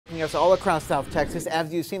Us all across South Texas,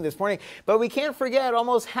 as you've seen this morning. But we can't forget,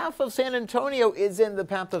 almost half of San Antonio is in the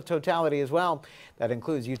path of totality as well. That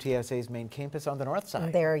includes UTSA's main campus on the north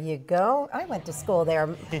side. There you go. I went to school there.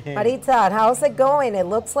 Marita, how's it going? It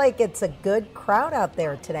looks like it's a good crowd out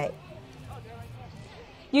there today.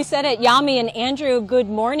 You said it, Yami and Andrew, good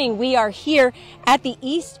morning. We are here at the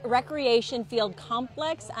East Recreation Field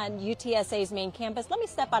Complex on UTSA's main campus. Let me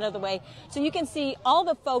step out of the way so you can see all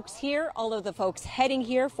the folks here, all of the folks heading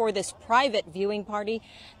here for this private viewing party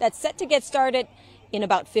that's set to get started in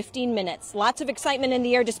about 15 minutes. Lots of excitement in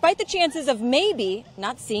the air, despite the chances of maybe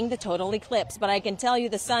not seeing the total eclipse. But I can tell you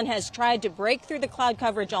the sun has tried to break through the cloud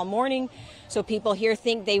coverage all morning, so people here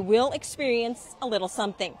think they will experience a little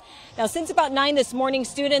something. Now, since about 9 this morning,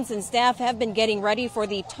 students and staff have been getting ready for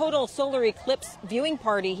the total solar eclipse viewing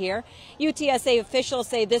party here. UTSA officials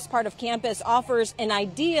say this part of campus offers an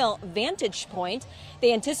ideal vantage point.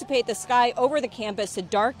 They anticipate the sky over the campus to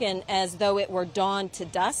darken as though it were dawn to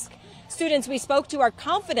dusk. Students we spoke to are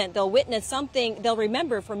confident they'll witness something they'll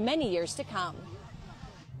remember for many years to come.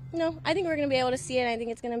 No, I think we're going to be able to see it. I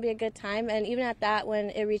think it's going to be a good time. And even at that, when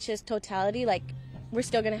it reaches totality, we're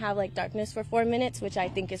still going to have darkness for 4 minutes, which I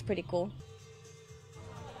think is pretty cool.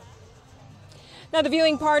 Now, the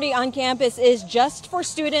viewing party on campus is just for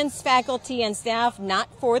students, faculty, and staff,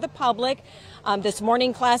 not for the public. This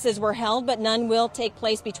morning classes were held, but none will take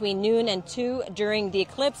place between noon and 2 during the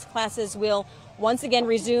eclipse. Classes will once again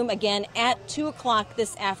resume again at 2 o'clock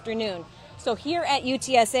this afternoon. So here at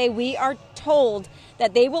UTSA, we are told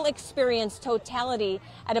that they will experience totality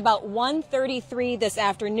at about 1:33 this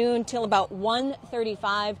afternoon till about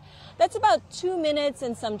 1:35. That's about 2 minutes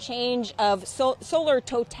and some change of solar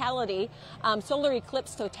totality, solar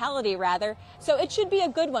eclipse totality rather. So it should be a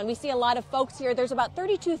good one. We see a lot of folks here. There's about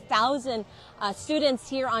 32,000 students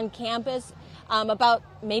here on campus. About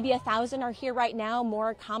maybe 1,000 are here right now,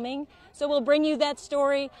 more are coming. So we'll bring you that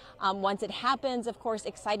story once it happens. Of course,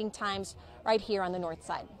 exciting times right here on the north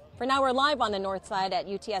side. For now, we're live on the north side at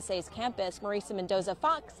UTSA's campus. Marisa Mendoza,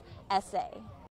 Fox, SA.